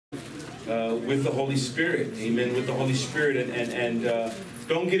with the Holy Spirit. Amen. With the Holy Spirit. And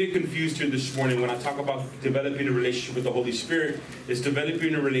don't get it confused here this morning. When I talk about developing a relationship with the Holy Spirit, it's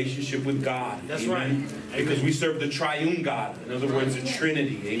developing a relationship with God. That's Amen. right. Because we serve the triune God. In other words, the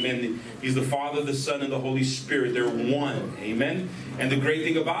Trinity. Amen. He's the Father, the Son, and the Holy Spirit. They're one. Amen. And the great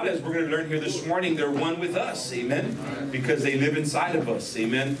thing about it, as we're going to learn here this morning, they're one with us. Amen. Because they live inside of us.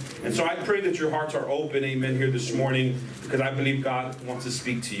 Amen. And so I pray that your hearts are open. Amen. Here this morning, because I believe God wants to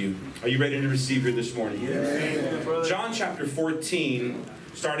speak to you. Are you ready to receive here this morning? Yes. John chapter 14,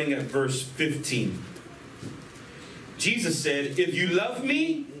 starting at verse 15. Jesus said, "If you love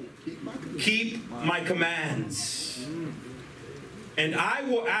me, keep my commands. And I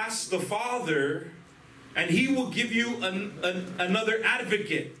will ask the Father, and he will give you another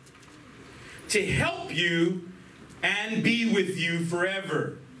advocate to help you and be with you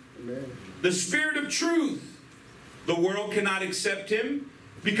forever. Amen. The Spirit of truth. The world cannot accept him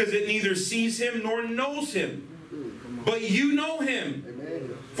because it neither sees him nor knows him. But you know him,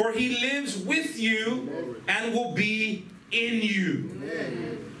 amen, for he lives with you, amen, and will be in you.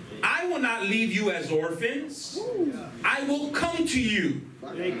 Amen. I will not leave you as orphans. I will come to you.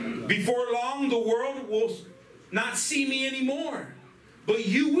 Before long, the world will not see me anymore, but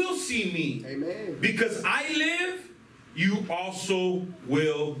you will see me. Amen. Because I live, you also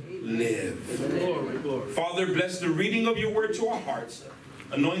will live." Amen. Father, bless the reading of your word to our hearts.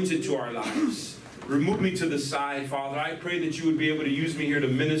 Anoint it to our lives. Remove me to the side, Father. I pray that you would be able to use me here to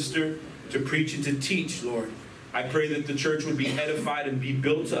minister, to preach, and to teach, Lord. I pray that the church would be edified and be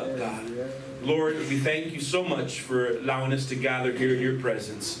built up, God. Lord, we thank you so much for allowing us to gather here in your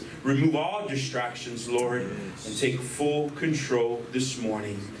presence. Remove all distractions, Lord, and take full control this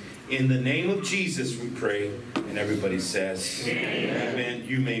morning. In the name of Jesus we pray. And everybody says, amen. Amen.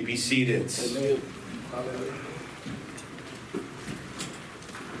 You may be seated. Amen.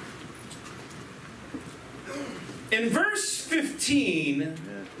 In verse 15,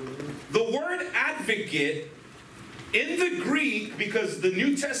 the word advocate in the Greek, because the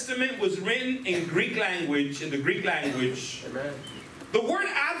New Testament was written in Greek language, amen, the word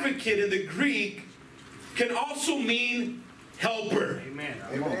advocate in the Greek can also mean helper. Amen.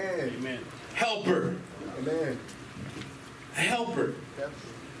 Amen. Amen. Helper. Amen. A helper.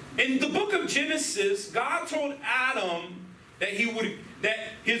 In the book of Genesis, God told Adam that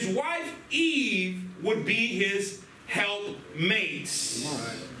his wife Eve would be his helpmates.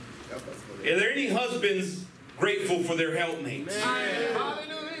 Are there any husbands grateful for their helpmates?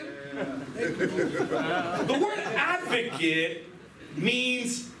 The word advocate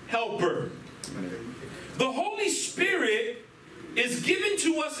means helper. The Holy Spirit is given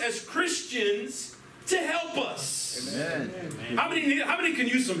to us as Christians to help us. Amen. How many can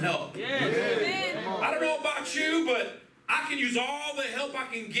use some help? Yes. I don't know about you, but I can use all the help I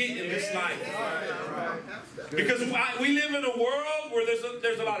can get in this life. Because we live in a world where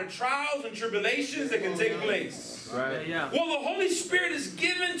there's a lot of trials and tribulations that can take place. Right. Well, the Holy Spirit is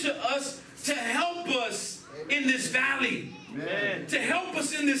given to us to help us in this valley. Amen. To help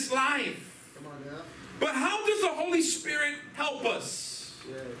us in this life. But how does the Holy Spirit help us?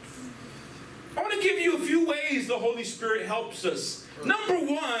 I want to give you a few ways the Holy Spirit helps us. Number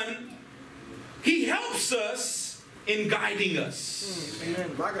one, he helps us in guiding us.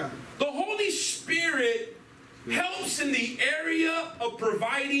 Amen. The Holy Spirit helps in the area of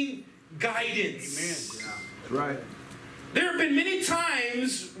providing guidance. Amen. That's right. There have been many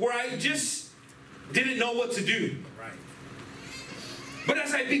times where I just didn't know what to do. Right. But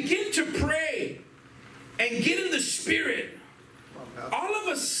as I begin to pray and get in the Spirit, all of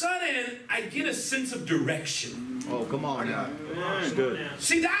a sudden I get a sense of direction. Oh, come on now. That's good.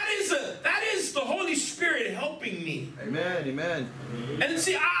 See, that is the Holy Spirit helping me. Amen. Amen. And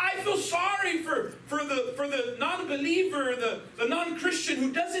see, I feel sorry for the non-believer, the non-Christian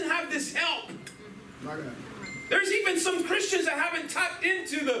who doesn't have this help. There's even some Christians that haven't tapped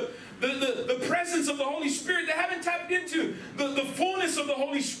into the presence of the Holy Spirit. They haven't tapped into the fullness of the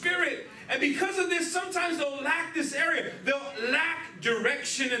Holy Spirit. And because of this, sometimes they'll lack this area. They'll lack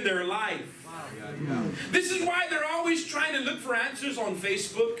direction in their life. This is why they're always trying to look for answers on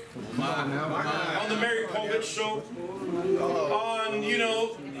Facebook, on the Mary Povich Show, on,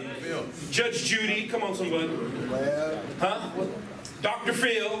 Judge Judy. Come on, somebody. Huh? Dr.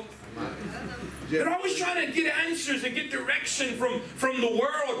 Phil. They're always trying to get answers and get direction from the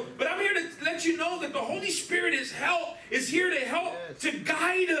world. But I'm here to let you know that the Holy Spirit is here to help, to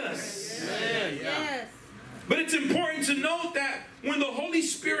guide us. Yes. But it's important to note that when the Holy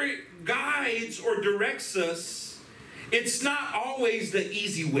Spirit guides or directs us, it's not always the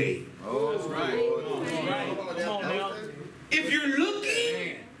easy way. Oh, that's right. Come on, If you're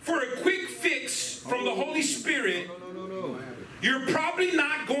looking for a quick Spirit, you're probably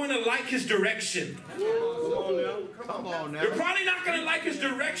not going to like His direction. Come on now. You're probably not going to like His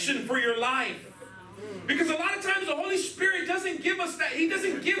direction for your life. Because a lot of times the Holy Spirit doesn't give us that. He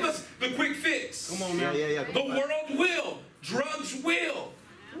doesn't give us the quick fix. Come on now. The world will. Drugs will.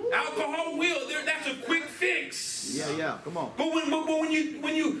 Alcohol will. That's a quick fix. Yeah. Come on. But when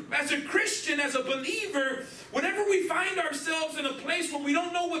you, as a Christian, as a believer, whenever we find ourselves in a place where we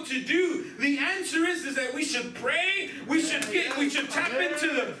don't know what to do, the answer is that we should pray. We should tap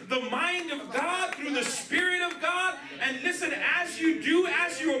into the mind of God through the Spirit of God. And listen, as you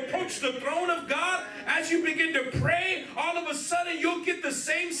approach the throne of God, as you begin to pray, all of a sudden you'll get the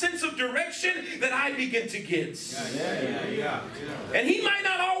same sense of direction that I begin to get. And He might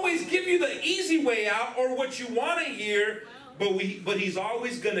not always give you the easy way out or what you want to hear, but He's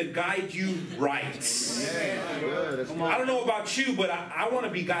always going to guide you right. I don't know about you, but I want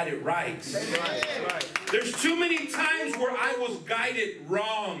to be guided right. There's too many times where I was guided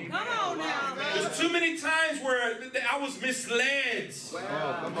wrong. Come on now. There's too many times where I was misled.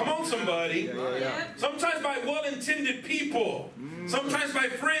 Come on, somebody. Sometimes by well-intended people. Sometimes by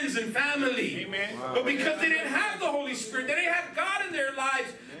friends and family. But because they didn't have the Holy Spirit, they didn't have God in their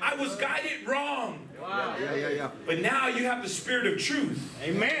lives, I was guided wrong. But now you have the Spirit of truth.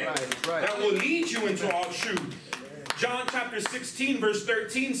 Amen. That will lead you into all truth. John chapter 16 verse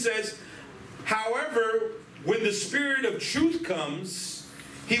 13 says, however, when the Spirit of truth comes,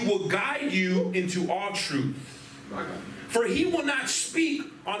 He will guide you into all truth. For He will not speak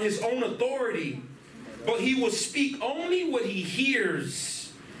on His own authority, but He will speak only what He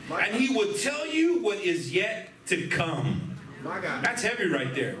hears. And He will tell you what is yet to come. That's heavy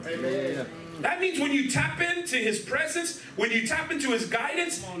right there. Amen. That means when you tap into His presence, when you tap into His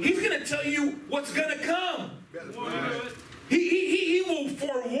guidance, He's going to tell you what's going to come. He will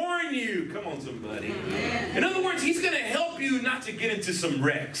forewarn you. Come on, somebody. In other words, He's going to help you not to get into some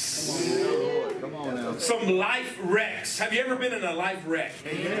wrecks. Come on now. Some life wrecks. Have you ever been in a life wreck?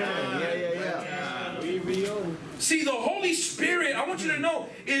 See, the Holy Spirit, I want you to know,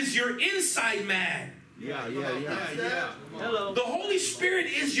 is your inside man. Hello. The Holy Spirit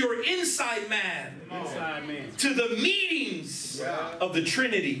is your inside man. Inside man. To the meetings of the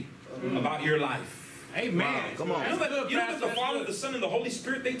Trinity about your life. Amen. Come on. You know that the Father, the Son, and the Holy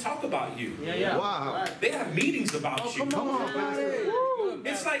Spirit, they talk about you. Wow. They have meetings about you. Come on, Pastor.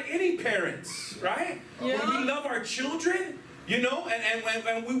 It's like any parents, right? When we love our children, you know, and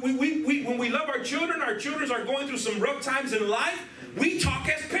when we love our children are going through some rough times in life, we talk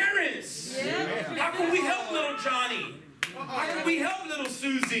as parents. How can we help little Johnny? How can we help little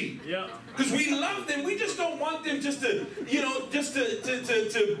Susie? Because we love them. We just don't want them just to, you know, just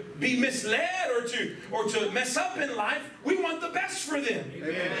to be misled or to mess up in life. We want the best for them.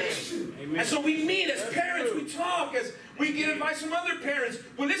 Amen. And so we meet as parents. We talk as we get advice from other parents.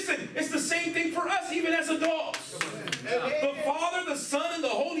 Well, listen, it's the same thing for us, even as adults. The Father, the Son, and the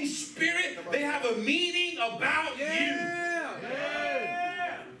Holy Spirit, they have a meeting about you.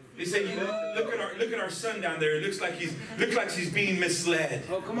 They say, look at our son down there. It looks like she's being misled.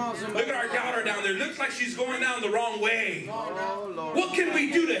 Oh, come on, somebody. Look at our daughter down there. It looks like she's going down the wrong way. What can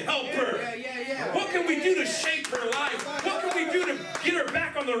we do to help her? What can we do to shape her life? What can we do to get her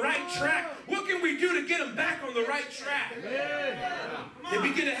back on the right track? What can we do to get them back on the right track? They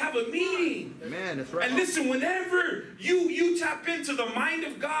begin to have a meeting. Man, that's right. And listen, whenever you tap into the mind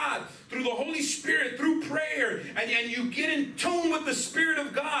of God through the Holy Spirit, through prayer, and you get in tune with the Spirit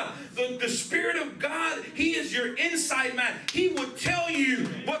of God, the Spirit of God, He is your inside man. He will tell you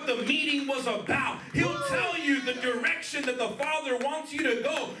what the meeting was about. He'll tell you the direction that the Father wants you to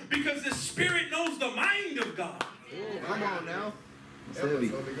go, because the Spirit knows the mind of God. Come on now.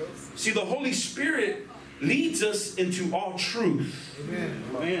 See, the Holy Spirit leads us into all truth. Amen.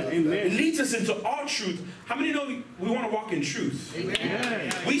 It leads us into all truth. How many know we want to walk in truth?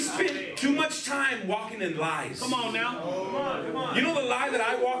 Amen. We spend too much time walking in lies. Come on now. Come on. You know the lie that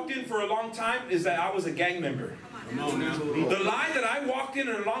I walked in for a long time is that I was a gang member. The lie that I walked in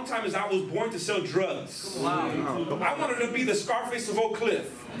a long time is I was born to sell drugs. I wanted to be the Scarface of Oak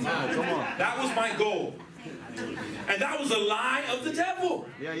Cliff. That was my goal. And that was a lie of the devil.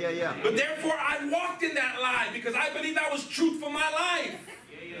 But therefore I walked in that lie because I believed that was truth for my life.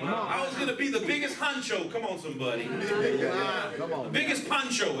 I was going to be the biggest honcho. Come on, somebody. Come on. The biggest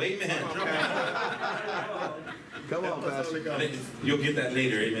poncho. Amen. Come on, Pastor. You'll get that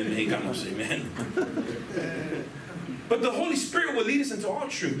later. Amen. Hey, God knows. Amen. But the Holy Spirit will lead us into all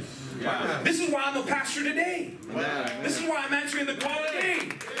truth. This is why I'm a pastor today. This is why I'm answering the call today.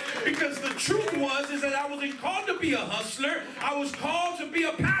 Because the truth is that I wasn't called to be a hustler. I was called to be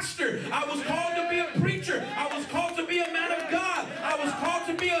a pastor. I was called to be a preacher. I was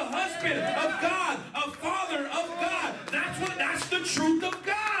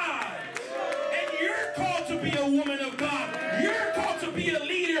be a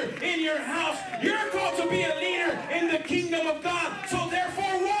leader in your house. You're called to be a leader in the kingdom of God. So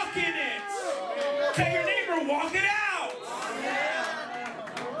therefore, walk in it. Tell your neighbor, walk it out.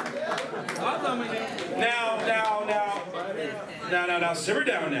 Now, simmer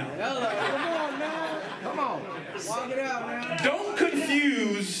down now. Come on. Walk it out now. Don't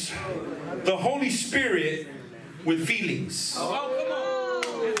confuse the Holy Spirit with feelings.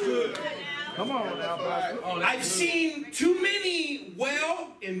 Come on now, Pastor. I've seen too many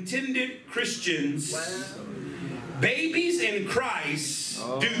well-intended Christians, babies in Christ,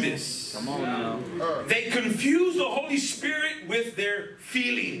 do this. Come on now. They confuse the Holy Spirit with their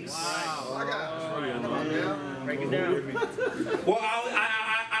feelings. Break it down. Well,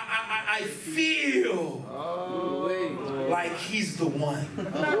 I feel like he's the one.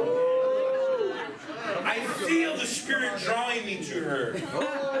 I feel the Spirit drawing me to her.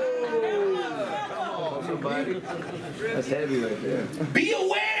 Somebody. That's heavy right there. Be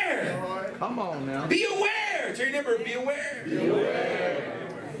aware. Come on now. Be aware. Tell your neighbor, be aware. Be aware.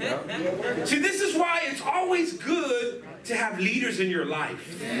 See, this is why it's always good to have leaders in your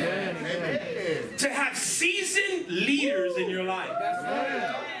life. To have seasoned leaders in your life.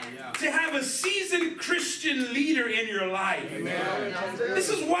 To have a seasoned Christian leader in your life. This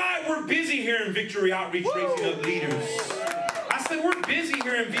is why we're busy here in Victory Outreach raising up leaders. I said we're busy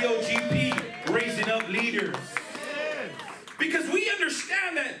here in VOGP raising up leaders. Because we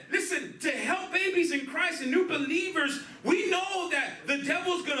understand that, listen, to help babies in Christ and new believers, we know that the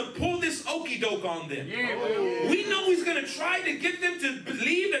devil's going to pull this okie doke on them. We know he's going to try to get them to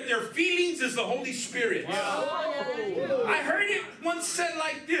believe that their feelings is the Holy Spirit. I heard it once said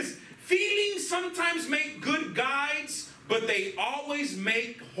like this: feelings sometimes make good guides, but they always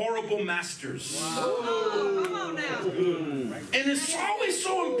make horrible masters. Come on now. And it's always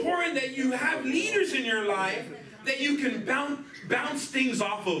so important that you have leaders in your life that you can bounce things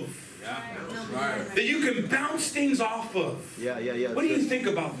off of. That you can bounce things off of. Yeah. What do you think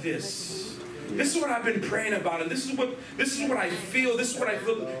about this? This is what I've been praying about, and this is what I feel. This is what I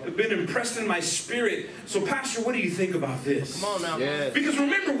feel have been impressed in my spirit. So, Pastor, what do you think about this? Come on now. Yes. Because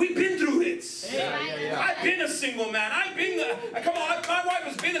remember, we've been through it. Yeah. I've been a single man. My wife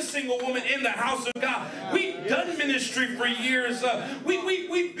has been a single woman in the house of God. We've done ministry for years. We've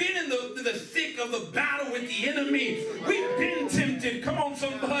been in the thick of the battle with the enemy. We've been tempted. Come on,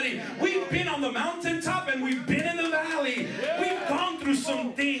 somebody. We've been on the mountaintop and we've been in the valley. We've gone through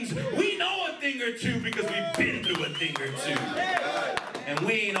some things. We know a thing or two because we've been through a thing or two. And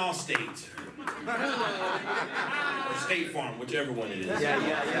we ain't all state. Or State Farm, whichever one it is. Yeah.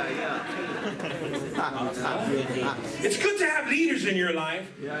 It's good to have leaders in your life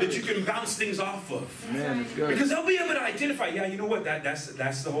that you can bounce things off of. Man, it's good. Because they'll be able to identify, you know what, that's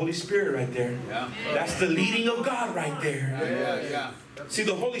the Holy Spirit right there. That's the leading of God right there. See,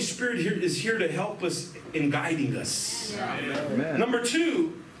 the Holy Spirit is here to help us in guiding us. Amen. Number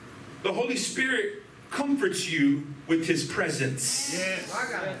 2, the Holy Spirit comforts you with His presence.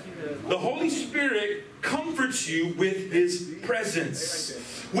 The Holy Spirit comforts you with His presence.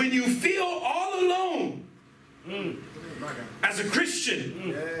 When you feel all alone as a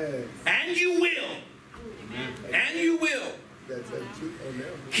Christian, and you will,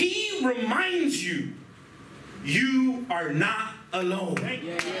 He reminds you, you are not alone.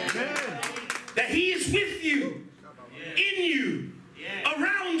 That He is with you, in you,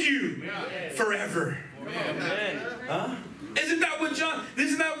 around you, forever. Huh? Isn't that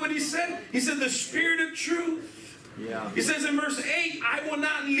what he said? He said, the Spirit of truth. He says in verse 8, I will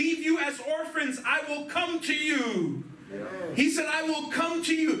not leave you as orphans. I will come to you. He said, I will come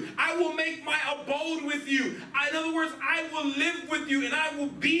to you. I will make my abode with you. In other words, I will live with you and I will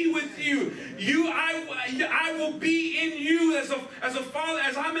be with you. I will be in you as a father,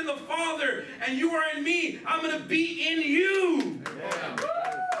 as I'm in the Father and you are in me. I'm going to be in you.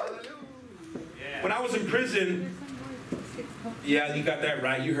 When I was in prison, yeah, you got that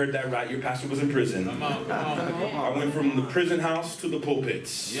right. You heard that right. Your pastor was in prison. Come on. I went from the prison house to the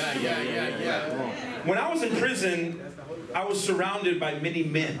pulpits. Yeah. When I was in prison, I was surrounded by many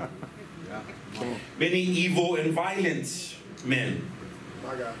men. Many evil and violent men.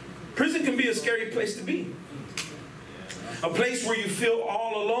 Prison can be a scary place to be. A place where you feel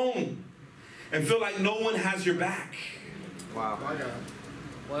all alone and feel like no one has your back. Wow.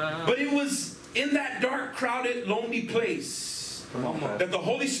 But it was in that dark, crowded, lonely place that the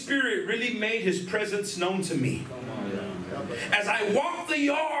Holy Spirit really made His presence known to me. As I walked the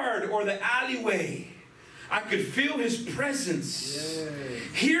yard or the alleyway, I could feel His presence,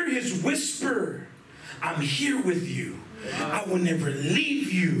 hear His whisper, I'm here with you. I will never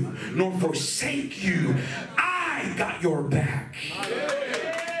leave you nor forsake you. I got your back.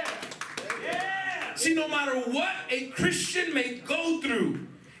 See, no matter what a Christian may go through,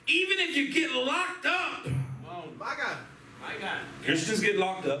 even if you get locked up. My God. Christians get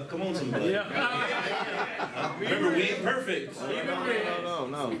locked up. Come on, somebody. Remember, we ain't perfect.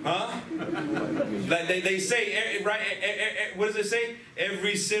 No. Huh? Like they say, right? What does it say?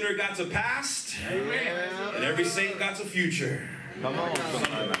 Every sinner got a past, and every saint got a future. Come on.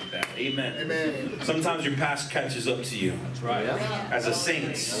 Something like that. Amen. Amen. Sometimes your past catches up to you as a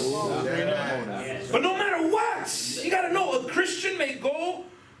saint. But no matter what, you got to know a Christian may go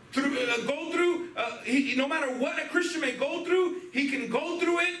through. No matter what a Christian may go through, he can go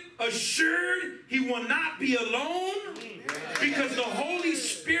through it assured he will not be alone, because the Holy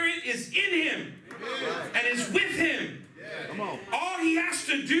Spirit is in him and is with him. All he has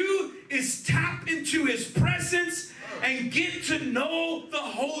to do is tap into his presence and get to know the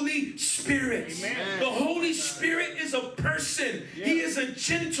Holy Spirit. Amen. The Holy Spirit is a person. He is a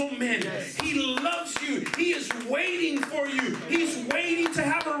gentleman. He loves you. He is waiting for you. He's waiting to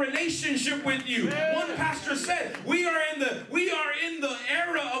have a relationship with you. One pastor said, we are in the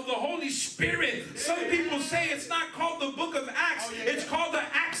era of the Holy Spirit. Some people say it's not called the book of Acts. It's called the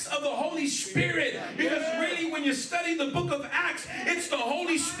Acts of the Holy Spirit. Because really, when you study the book of Acts, it's the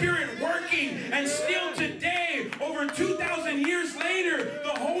Holy Spirit working. And still today, over 2,000 years later,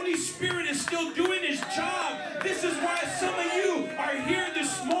 the Holy Spirit is still doing his job. This is why some of you are here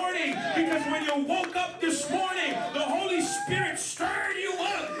this morning, because when you woke up this morning, the Holy Spirit stirred you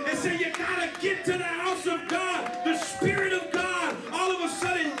up and said, you gotta get to the house of God. The Spirit of God all of a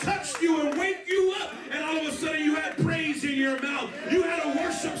sudden touched you and wake you up, and all of a sudden you had praise in your mouth. You had a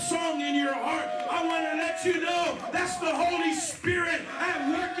worship song in your heart. I want to let you know that's the Holy Spirit at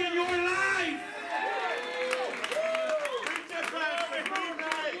work in your life.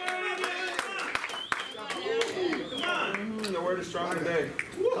 The word is strong today.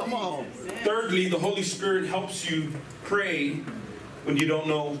 Come on. Thirdly, the Holy Spirit helps you pray when you don't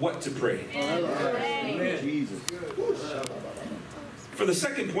know what to pray. Jesus. For the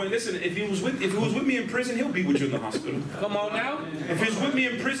second point, listen, if he was with me in prison, he'll be with you in the hospital. Come on now. If he was with me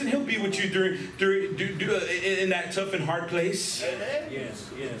in prison, he'll be with you in that tough and hard place. Yes.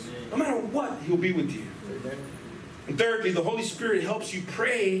 No matter what, he'll be with you. And thirdly, the Holy Spirit helps you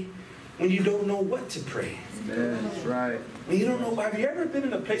pray when you don't know what to pray. Amen. That's right. When you don't know, have you ever been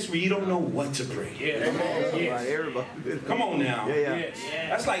in a place where you don't know what to pray? Yeah. Right, everybody. Come on now. Yeah.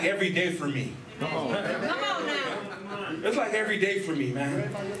 That's like every day for me. Come on. Come on now. It's like every day for me, man.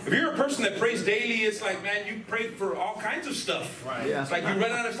 If you're a person that prays daily, it's like, man, you pray for all kinds of stuff. Right. Yeah. It's like you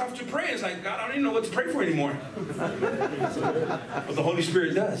run out of stuff to pray. It's like, God, I don't even know what to pray for anymore. But the Holy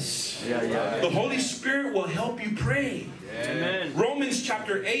Spirit does. Yeah. The Holy Spirit will help you pray. Amen. Romans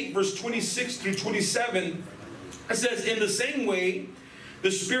chapter 8, verse 26 through 27, it says, in the same way,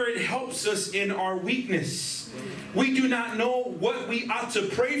 the Spirit helps us in our weakness. We do not know what we ought to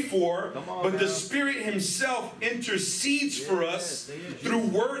pray for, but the Spirit himself intercedes for us through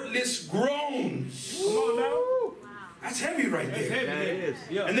wordless groans. Come on now. That's heavy right there. Yeah, it is.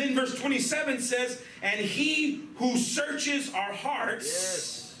 Yeah. And then verse 27 says, and he who searches our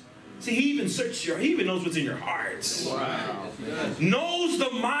hearts, see, he even knows what's in your hearts. Wow. Knows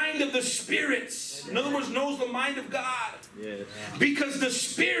the mind of the Spirit. In other words, knows the mind of God. Yes. Because the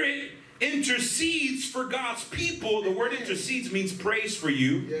Spirit intercedes for God's people. The word intercedes means prays for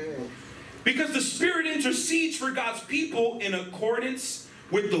you. Because the Spirit intercedes for God's people in accordance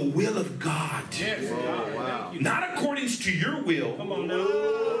with the will of God. Yes. Oh, wow. Not accordance to your will. Come on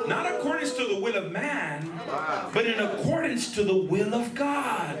now. Not accordance to the will of man, but in accordance to the will of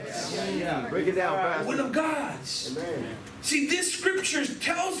God. Yeah. Break it down, The Pastor. will of God. Amen. See, this scripture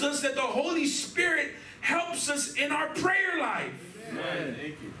tells us that the Holy Spirit helps us in our prayer life. Amen.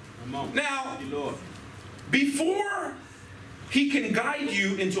 Thank you. Come on. Now, Thank you, Lord. before he can guide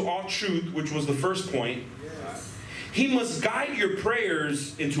you into all truth, which was the first point, he must guide your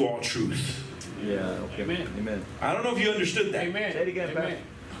prayers into all truth. Yeah. Okay. Amen. I don't know if you understood that. Amen. Say it again, Amen. Pastor.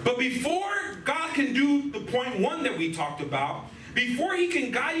 But before God can do the point one that we talked about, before he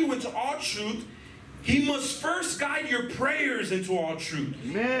can guide you into all truth, he must first guide your prayers into all truth.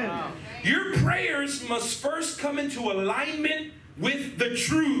 Amen. Your prayers must first come into alignment with the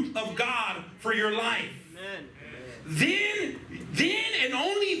truth of God for your life. Then and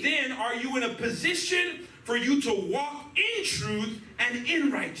only then are you in a position for you to walk in truth and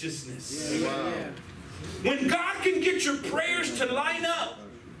in righteousness. Wow. When God can get your prayers to line up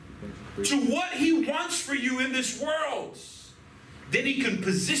to what he wants for you in this world, then he can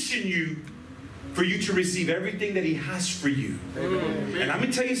position you for you to receive everything that He has for you. And I'm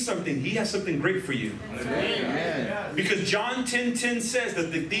going to tell you something. He has something great for you. Because John 10:10 says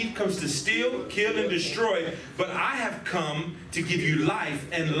that the thief comes to steal, kill, and destroy, but I have come to give you life,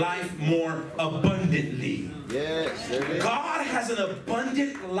 and life more abundantly. Yes, there it is. God has an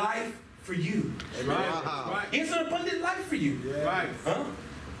abundant life for you. Wow. He has an abundant life for you. Right. Huh?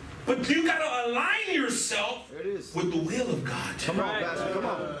 But you got to align yourself There it is. with the will of God. Come on, Pastor, come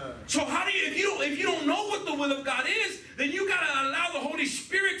on. So how do you, if you don't know what the will of God is, then you got to allow the Holy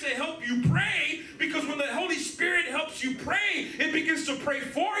Spirit to help you pray, because when the Holy Spirit helps you pray, it begins to pray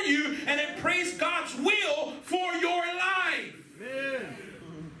for you, and it prays God's will for your life. Amen.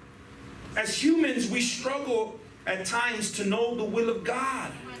 As humans, we struggle at times to know the will of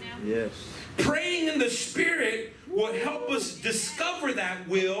God. Yes. Praying in the Spirit will help us discover that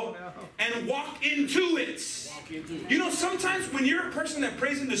will and walk into it. You know, sometimes when you're a person that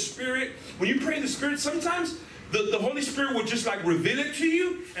prays in the Spirit, when you pray in the Spirit, sometimes the Holy Spirit will just like reveal it to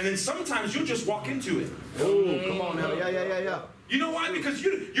you, and then sometimes you'll just walk into it. Oh, come on now. Yeah. You know why? Because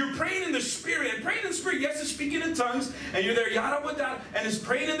you're praying in the Spirit. And praying in the Spirit, yes, it's speaking in tongues, and you're there, yada, wada, and it's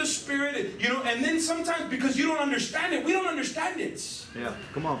praying in the Spirit, and, you know, and then sometimes because you don't understand it, we don't understand it. Yeah,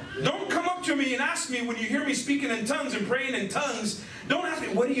 come on. Don't come up to me and ask me when you hear me speaking in tongues and praying in tongues. Don't ask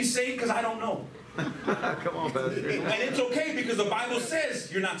me, what do you say? Because I don't know. Come on, Pastor. And it's okay, because the Bible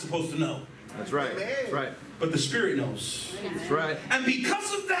says you're not supposed to know. That's right. That's right. But the Spirit knows. That's right. And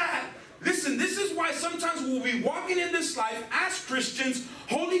because of that, listen, this is why sometimes we'll be walking in this life as Christians,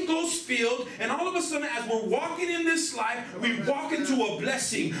 Holy Ghost filled, and all of a sudden as we're walking in this life, we walk into a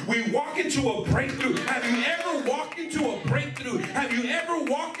blessing. We walk into a breakthrough. Have you ever walked into a breakthrough? Have you ever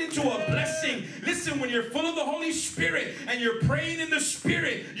walked into a blessing? Listen, when you're full of the Holy Spirit and you're praying in the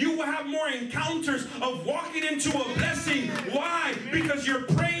Spirit, you will have more encounters of walking into a blessing. Why? Because you're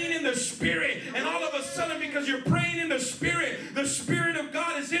praying in the Spirit, and all of a sudden, because you're praying in the Spirit of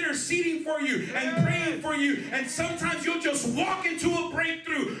God is interceding for you and praying for you, and sometimes you'll just walk into a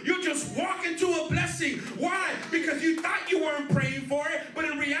breakthrough. You'll just walk into a blessing. Why? Because you thought you weren't praying for it, but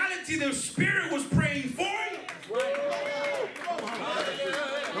in reality the Spirit was praying for you.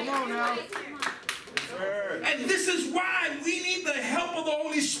 Come on now. And this is why we need the help of the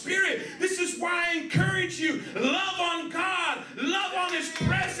Holy Spirit. This is why I encourage you, love on God, love on His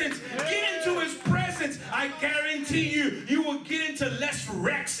presence, get into His presence. I guarantee you, you will get into less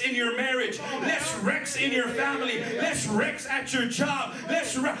wrecks in your marriage, less wrecks in your family, less wrecks at your job,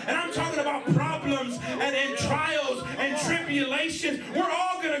 and I'm talking about problems and trials and tribulations. We're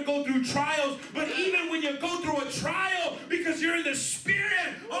all going to go through trials, but even when you go through a trial, because you're in the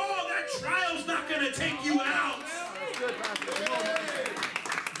Spirit, oh, that trial's not going to take you out.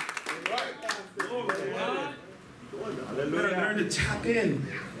 You better learn to tap in.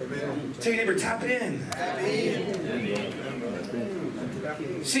 Tell your neighbor, tap in.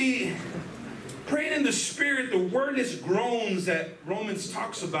 See, praying in the Spirit, the wordless groans that Romans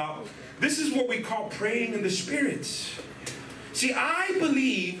talks about, this is what we call praying in the Spirit. See, I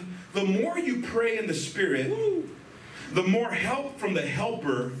believe the more you pray in the Spirit, the more help from the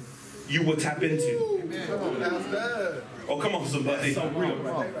helper you will tap into. Oh, come on, somebody.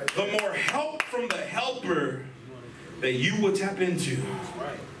 The more help from the helper that you will tap into.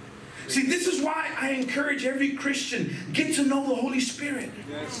 See, this is why I encourage every Christian, get to know the Holy Spirit.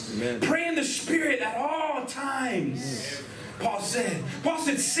 Pray in the Spirit at all times. Paul said,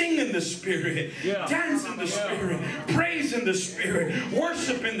 sing in the Spirit, dance in the Spirit, praise in the Spirit,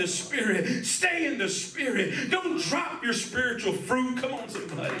 worship in the Spirit, stay in the Spirit. Don't drop your spiritual fruit. Come on,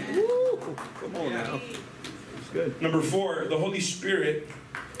 somebody. Woo. Come on now. It's good. Number 4, the Holy Spirit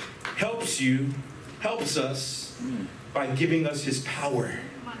helps us by giving us His power.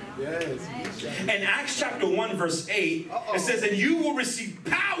 Yes. In Acts chapter 1, verse 8, it says, and you will receive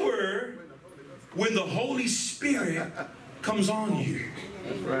power when the Holy Spirit comes on you.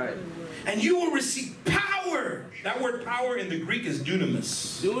 That's right. And you will receive power. That word power in the Greek is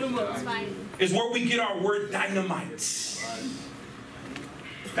dunamis. Dunamis. Is where we get our word dynamite.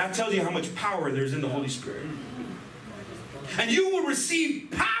 That tells you how much power there's in the Holy Spirit. And you will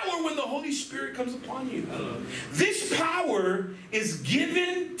receive power when the Holy Spirit comes upon you. This power is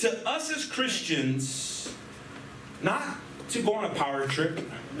given to us as Christians, not to go on a power trip.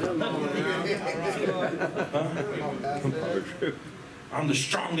 I'm the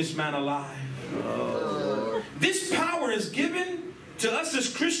strongest man alive. This power is given to us as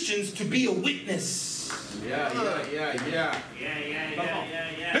Christians to be a witness.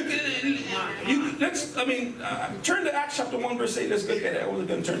 Turn to Acts chapter 1, verse 8. Let's look at it. I wasn't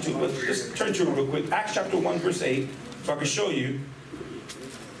going to turn to it, but just turn to it real quick. Acts chapter 1, verse 8, so I can show you.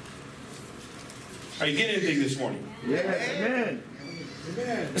 Are you getting anything this morning? Yes. Amen.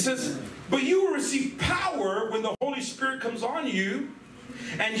 It says, but you will receive power when the Holy Spirit comes on you,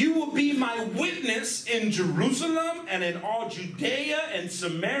 and you will be my witness in Jerusalem and in all Judea and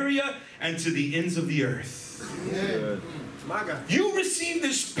Samaria and to the ends of the earth. Yeah. My God. You receive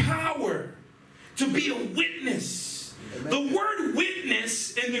this power to be a witness. The word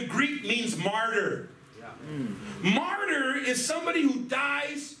witness in the Greek means martyr. Martyr is somebody who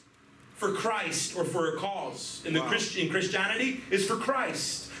dies for Christ or for a cause. In Christianity, is for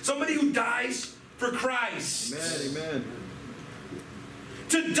Christ. Somebody who dies for Christ. Amen. Amen.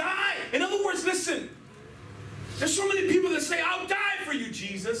 To die. In other words, listen. There's so many people that say, I'll die for you,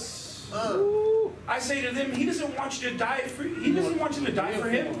 Jesus. I say to them, he doesn't want you to die for you. He doesn't want you to die for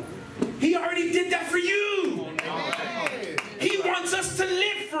him. He already did that for you. He wants us to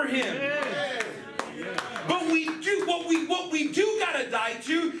live for him. But we do what we do gotta die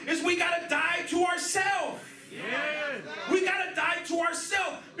to is we gotta die to ourselves. We gotta die to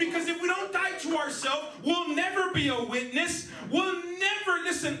ourselves, because if we don't die to ourselves, we'll never be a witness. We'll never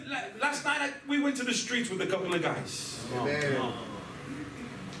listen. Last night we went to the streets with a couple of guys.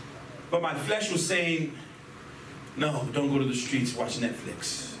 But my flesh was saying, no, don't go to the streets, watch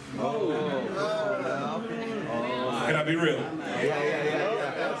Netflix. Can I be real?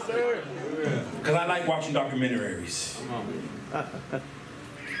 Yes, sir. Because I like watching documentaries. I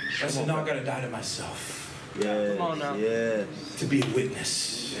said, no, I got to die to myself. Yes. Come on now. Yes. To be a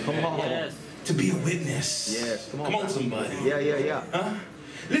witness. Come on. Yes. To be a witness. Yes. Come on, somebody. Yeah. Huh?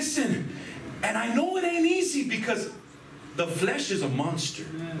 Listen, and I know it ain't easy because the flesh is a monster.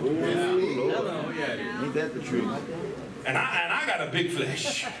 Oh, Lord. Ain't that the truth? And I got a big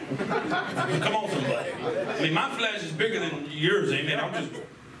flesh. Come on, somebody. I mean, my flesh is bigger than yours, amen.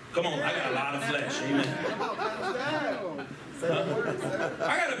 Come on, I got a lot of flesh, amen.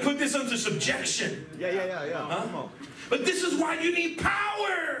 I got to put this under subjection. Yeah. Huh? Come on. But this is why you need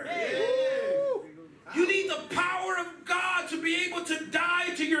power. You need the power of God to be able to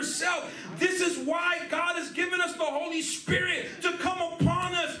die to yourself. This is why God has given us the Holy Spirit to come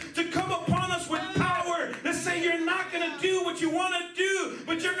upon us with power. To say you're not going to do what you want to do,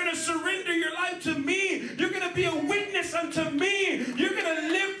 but you're going to surrender your life to me. You're going to be a witness unto me. You're going to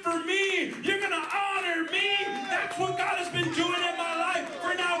live for me. You're going to honor me. That's what God has been doing in my life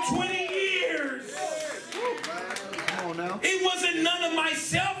for now 20 years. Come on now. It wasn't none of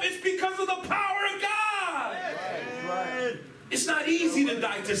myself. It's because of the power of God. Right. It's not easy to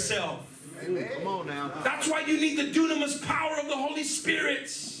die to self. Come on now. That's why you need the dunamis power of the Holy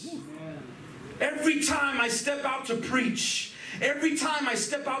Spirit. Every time I step out to preach, every time I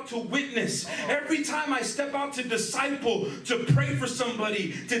step out to witness, every time I step out to disciple, to pray for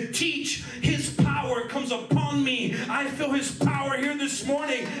somebody, to teach, his power comes upon me. I feel his power here this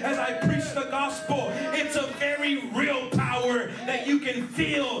morning as I preach the gospel. It's a very real power that you can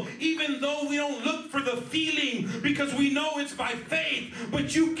feel, even though we don't look for the feeling, because we know it's by faith.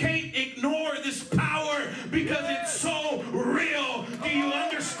 But you can't ignore this power because it's so real. Do you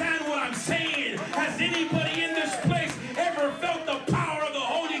understand what I'm saying? Has anybody in this place ever felt the power of the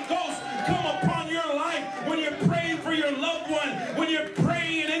Holy Ghost come upon your life when you're praying for your loved one, when you're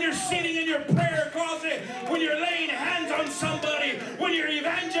praying and you're sitting in your prayer closet, when you're laying hands on somebody, when you're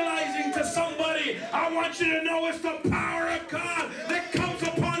evangelizing to somebody? I want you to know it's the power of God that comes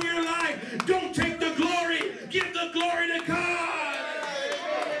upon your life. Don't take the glory. Give the glory to God.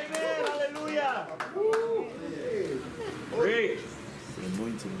 Hallelujah. Great.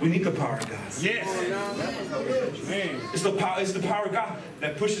 We need the power of God. Yes. It's the power of God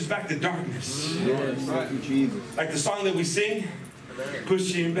that pushes back the darkness. Yes. Thank you, Jesus. Like the song that we sing,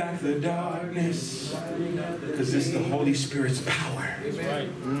 pushing back the darkness. Because it's the Holy Spirit's power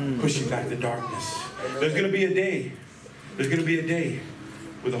pushing back the darkness. There's going to be a day. There's going to be a day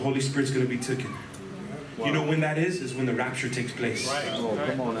where the Holy Spirit's going to be taken. You know when that is? Is when the rapture takes place. Oh,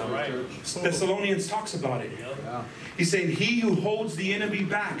 come on now. Thessalonians talks about it. He's saying, he who holds the enemy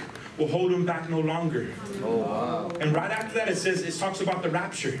back will hold him back no longer. Oh, wow. And right after that, it talks about the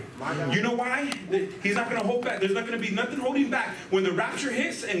rapture. You know why? He's not going to hold back. There's not going to be nothing holding back. When the rapture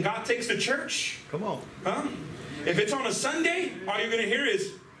hits and God takes the church, Come on. huh? If it's on a Sunday, all you're going to hear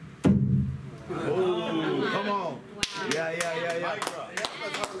is, Oh, come on. Yeah.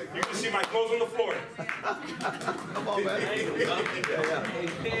 you can see my clothes on the floor. Come on, man. Yeah.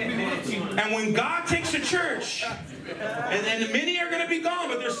 And when God takes the church, and many are going to be gone,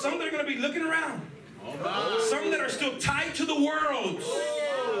 but there's some that are going to be looking around. Some that are still tied to the world.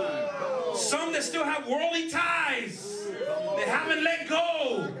 Some that still have worldly ties. They haven't let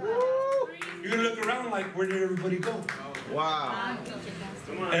go. You're going to look around like, where did everybody go? Wow.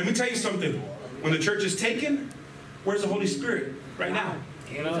 And let me tell you something. When the church is taken, where's the Holy Spirit? Right now.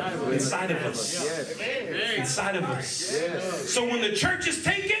 Inside of us. Yes. Inside of us. Yes. So when the church is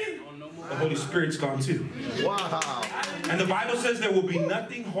taken, the Holy Spirit's gone too. Wow. And the Bible says there will be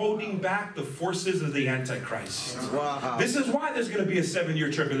nothing holding back the forces of the Antichrist. Wow. This is why there's going to be a 7-year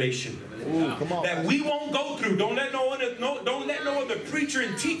tribulation. Ooh, come on. That we won't go through. Don't let no other preacher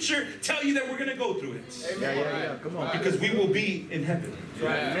and teacher tell you that we're going to go through it. Yeah. Come on. Because we will be in heaven.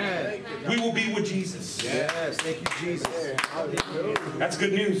 Amen. We will be with Jesus. Yes. Thank you, Jesus. That's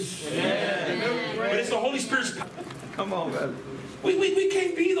good news. But it's the Holy Spirit's power. Come on, man. We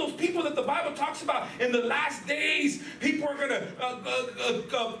can't be those people that the Bible talks about in the last days. People are going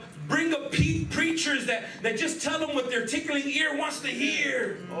to bring up preachers that just tell them what their tickling ear wants to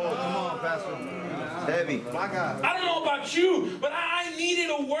hear. Oh, come on, Pastor. It's heavy. My God. I don't know about you, but I needed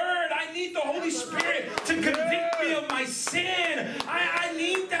a word. I need the Holy Spirit to convict me of my sin. I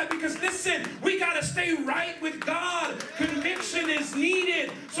need that because, listen, we got to stay right with God. Conviction is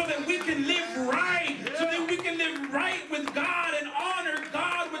needed so that we can live right, so that we can live right with God and honor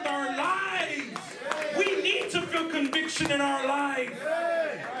God with our lives. We need to feel conviction in our life.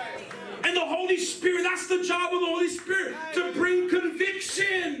 And the Holy Spirit, that's the job of the Holy Spirit, to bring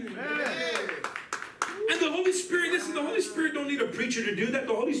conviction. And the Holy Spirit, listen, the Holy Spirit don't need a preacher to do that.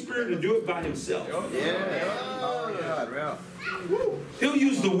 The Holy Spirit will do it by himself. Oh, God, yeah. He'll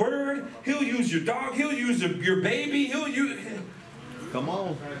use the word. He'll use your dog. He'll use your baby. He'll use... Come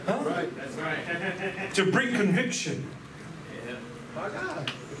on. Huh? Right. That's right. To bring conviction.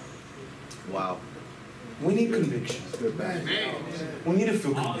 Wow. We need conviction. We need to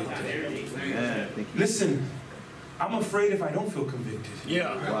feel convicted. Man, thank you. Listen, I'm afraid if I don't feel convicted.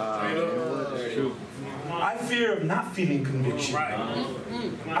 Yeah. Wow. You know what? That's true. I fear of not feeling conviction.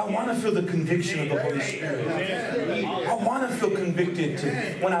 I want to feel the conviction of the Holy Spirit. I want to feel convicted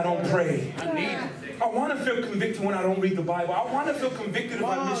when I don't pray. I want to feel convicted when I don't read the Bible. I want to feel convicted if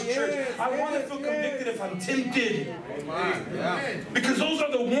I miss church. I want to feel convicted if I'm tempted. Because those are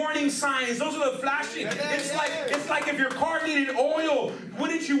the warning signs. Those are the flashing. It's like if your car needed oil.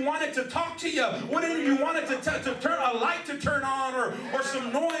 Wouldn't you want it to talk to you? Wouldn't you want it to turn a light to turn on or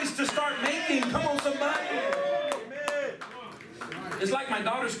some noise to start making? Come on, somebody. It's like my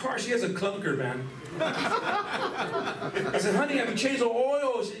daughter's car. She has a clunker, man. I said, honey, have you changed the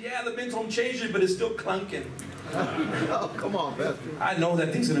oil? She said, yeah, the men's home changed it, but it's still clunking. Oh, come on, Pastor. I know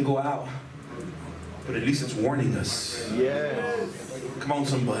that thing's going to go out. But at least it's warning us. Yeah. Come on,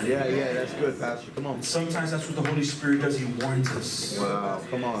 somebody. Yeah, that's good, Pastor. Come on. Sometimes that's what the Holy Spirit does. He warns us. Wow,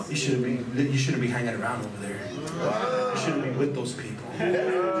 come on. You shouldn't be hanging around over there. Wow. You shouldn't be with those people.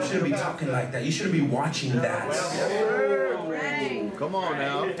 You shouldn't be talking like that. You shouldn't be watching that. Come on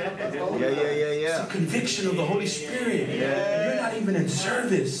now. Yeah. It's a conviction of the Holy Spirit. And you're not even in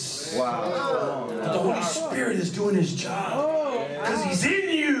service. Wow. But the Holy Spirit is doing his job. Because he's in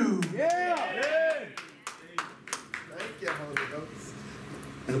you.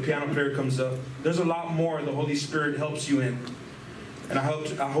 And the piano player comes up. There's a lot more the Holy Spirit helps you in. And I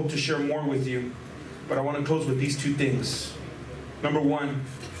hope to share more with you. But I want to close with these two things. Number one,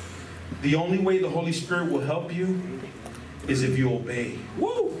 the only way the Holy Spirit will help you is if you obey.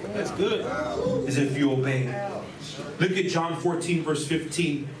 Woo! That's good. Is if you obey. Look at John 14, verse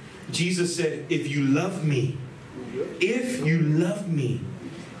 15. Jesus said, if you love me,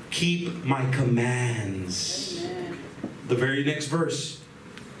 keep my commands. The very next verse.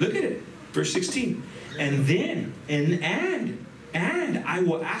 Look at it. Verse 16. And then, and I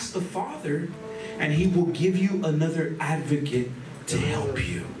will ask the Father, and he will give you another advocate to help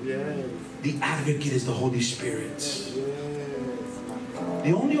you. The advocate is the Holy Spirit.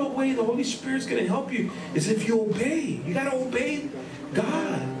 The only way the Holy Spirit's going to help you is if you obey. You got to obey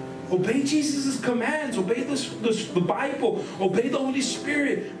God. Obey Jesus' commands. Obey the Bible. Obey the Holy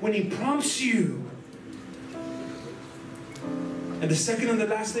Spirit when he prompts you. And the second and the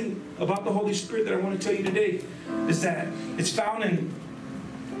last thing about the Holy Spirit that I want to tell you today is that it's found in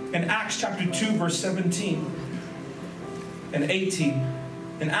Acts chapter 2, verse 17 and 18.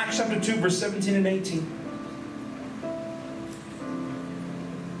 In Acts chapter 2, verse 17 and 18.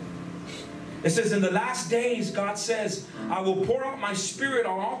 It says, in the last days, God says, I will pour out my Spirit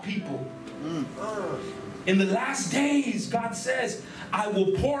on all people. In the last days, God says, I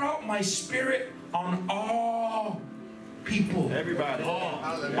will pour out my Spirit on all people. Everybody.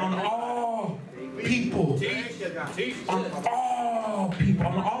 On all people. On all people.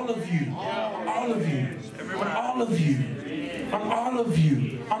 On all of you. All of you. On all of you. On all of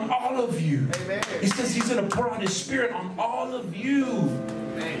you. On all of you. He says he's going to pour out his Spirit on all of you.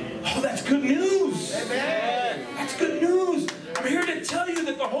 Oh, that's good news. That's good news. I'm here to tell you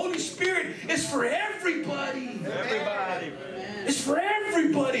that the Holy Spirit is for everybody. Everybody. It's for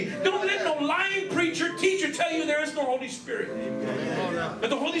everybody. Don't let no lying preacher, teacher tell you there is no Holy Spirit. That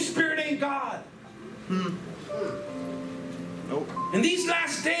the Holy Spirit ain't God. Nope. In these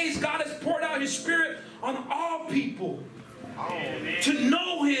last days, God has poured out His Spirit on all people to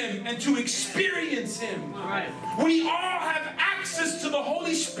know Him and to experience Him. We all have access to the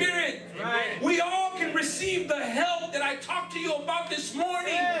Holy Spirit. We all can receive the help that I talked to you about this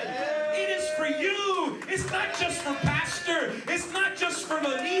morning. It is for you. It's not just for pastor. It's not just for the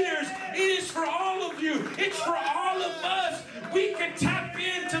leaders. It is for all of you. It's for all of us. We can tap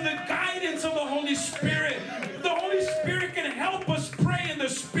into the guidance of the Holy Spirit. The Holy Spirit can help us pray in the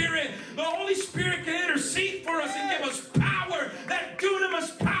Spirit. The Holy Spirit can intercede for us and give us power, that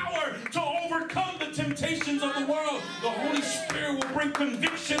dunamis power to overcome the temptations of the world. The Holy Spirit will bring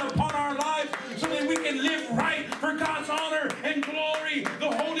conviction upon our lives so that we can live right for God's honor and glory.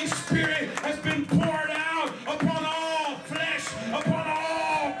 The Holy Spirit has been poured out upon all flesh, upon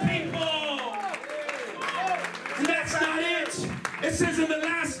all people. And that's not it. It says in the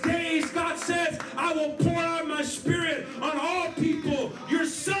last days, God says, I will pour out my Spirit on all people. Your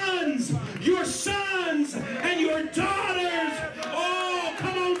sons, and your daughters. Oh,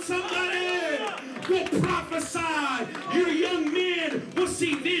 come on, somebody. Will prophesy. Your young men will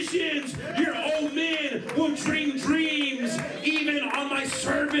see visions. Your old men will dream dreams. Even on my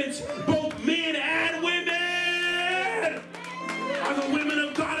servants, both men and women. Are the women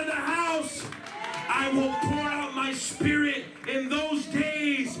of God in the house? I will pour out my Spirit in those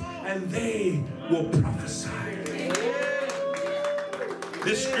days, and they will prophesy.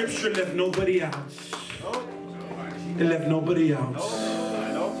 This scripture left nobody out. It left nobody out.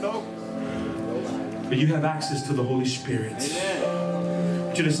 But you have access to the Holy Spirit. I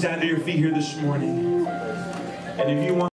want you to stand to your feet here this morning. And if you want